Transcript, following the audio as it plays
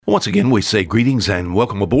Once again, we say greetings and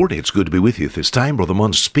welcome aboard. It's good to be with you at this time. Brother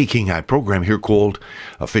Munn speaking. A program here called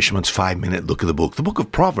A Fisherman's 5-Minute Look at the Book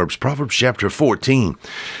of Proverbs, Proverbs chapter 14.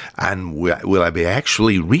 And will I be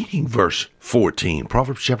actually reading verse 14?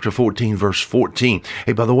 Proverbs chapter 14, verse 14.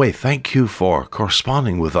 Hey, by the way, thank you for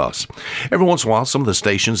corresponding with us. Every once in a while, some of the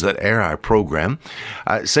stations that air our program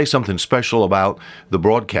say something special about the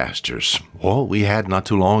broadcasters. Well, we had not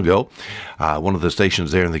too long ago one of the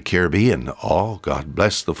stations there in the Caribbean. Oh, God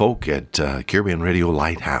bless the folk at Caribbean Radio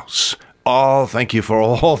Lighthouse. Oh, thank you for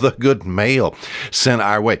all the good mail sent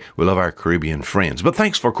our way. We love our Caribbean friends. But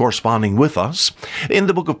thanks for corresponding with us. In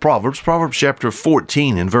the book of Proverbs, Proverbs chapter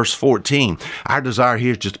 14 and verse 14, our desire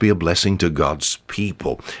here is just to be a blessing to God's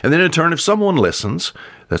people. And then in turn, if someone listens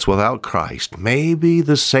that's without Christ, maybe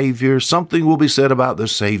the Savior, something will be said about the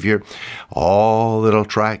Savior, all that'll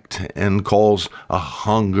attract and cause a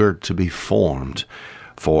hunger to be formed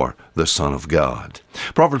for the Son of God.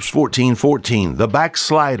 Proverbs 14:14, the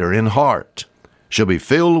backslider in heart shall be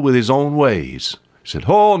filled with his own ways. He said,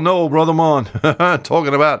 oh no, Brother Mon,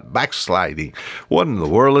 talking about backsliding. What in the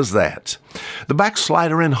world is that? The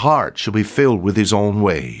backslider in heart shall be filled with his own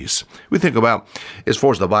ways. We think about, as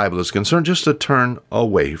far as the Bible is concerned, just to turn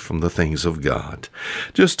away from the things of God,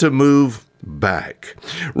 just to move back.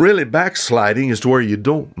 Really, backsliding is to where you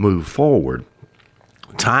don't move forward.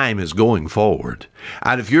 Time is going forward.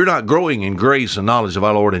 And if you're not growing in grace and knowledge of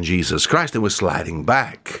our Lord and Jesus Christ, then we're sliding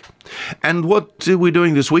back. And what are we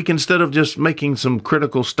doing this week? Instead of just making some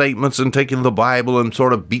critical statements and taking the Bible and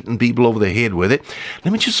sort of beating people over the head with it,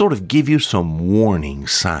 let me just sort of give you some warning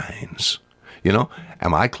signs. You know,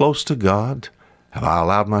 am I close to God? Have I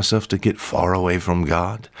allowed myself to get far away from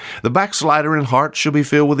God? The backslider in heart shall be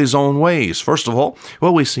filled with his own ways. First of all,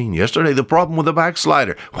 well, we seen yesterday the problem with the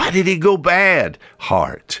backslider. Why did he go bad?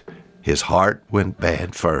 Heart. His heart went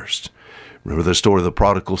bad first. Remember the story of the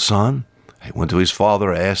prodigal son? He went to his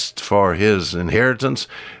father, asked for his inheritance,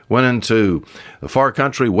 went into the far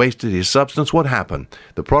country, wasted his substance. What happened?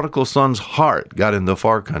 The prodigal son's heart got in the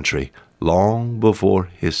far country long before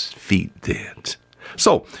his feet did.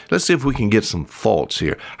 So, let's see if we can get some thoughts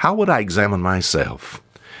here. How would I examine myself?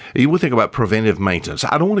 You would think about preventive maintenance.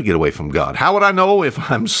 I don't want to get away from God. How would I know if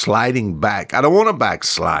I'm sliding back? I don't want to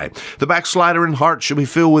backslide. The backslider in heart should be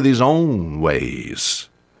filled with his own ways.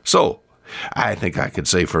 So, I think I could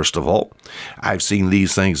say, first of all, I've seen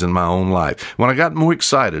these things in my own life. When I got more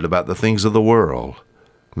excited about the things of the world,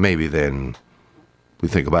 maybe then we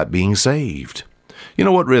think about being saved. You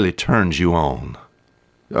know what really turns you on?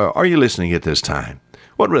 Are you listening at this time?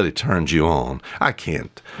 What really turns you on? I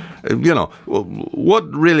can't. What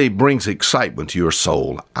really brings excitement to your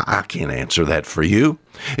soul? I can't answer that for you.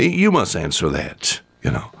 You must answer that,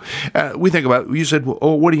 We think about, you said,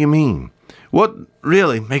 oh, what do you mean? What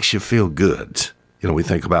really makes you feel good? We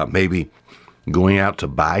think about maybe going out to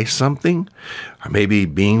buy something, or maybe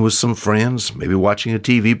being with some friends, maybe watching a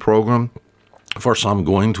TV program. For some,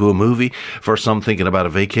 going to a movie. For some, thinking about a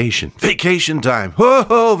vacation. Vacation time.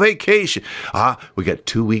 Whoa, vacation. We got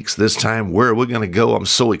 2 weeks this time. Where are we going to go? I'm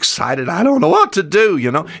so excited. I don't know what to do,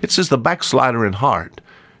 It says the backslider in heart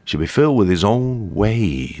should be filled with his own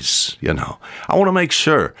ways, I want to make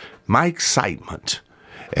sure my excitement,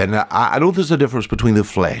 and I know there's a difference between the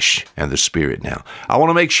flesh and the spirit now. I want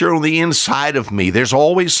to make sure on the inside of me, there's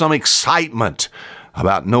always some excitement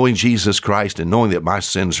about knowing Jesus Christ and knowing that my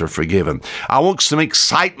sins are forgiven. I want some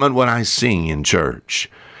excitement when I sing in church.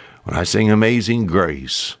 When I sing Amazing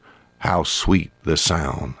Grace, how sweet the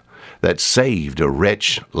sound that saved a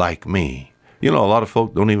wretch like me. A lot of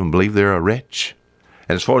folk don't even believe they're a wretch.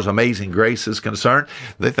 And as far as Amazing Grace is concerned,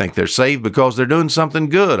 they think they're saved because they're doing something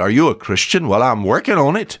good. Are you a Christian? Well, I'm working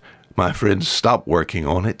on it. My friends, stop working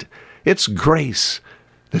on it. It's grace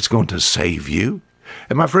that's going to save you.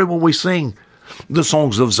 And my friend, when we sing the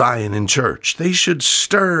songs of Zion in church, they should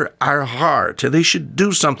stir our heart, and they should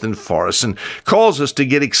do something for us and cause us to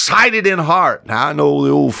get excited in heart. Now, I know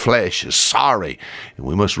the old flesh is sorry, and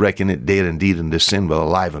we must reckon it dead indeed unto sin, but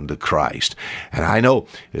alive unto Christ. And I know,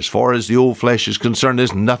 as far as the old flesh is concerned,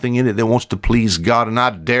 there's nothing in it that wants to please God, and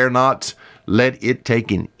I dare not let it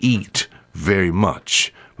take and eat very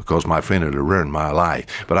much, because my friend, it'll ruin my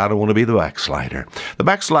life. But I don't want to be the backslider. The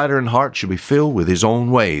backslider in heart should be filled with his own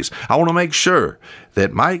ways. I want to make sure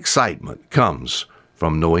that my excitement comes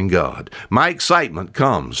from knowing God. My excitement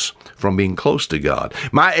comes from being close to God.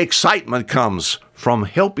 My excitement comes from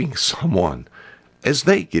helping someone as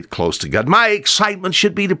they get close to God. My excitement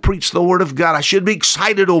should be to preach the Word of God. I should be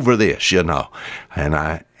excited over this, and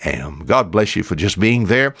I am. God bless you for just being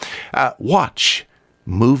there. Watch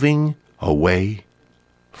moving away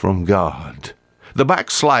from God. The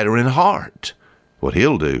backslider in heart What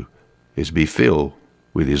he'll do is be filled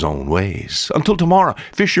with his own ways. Until tomorrow,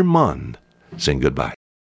 Fisherman, saying goodbye.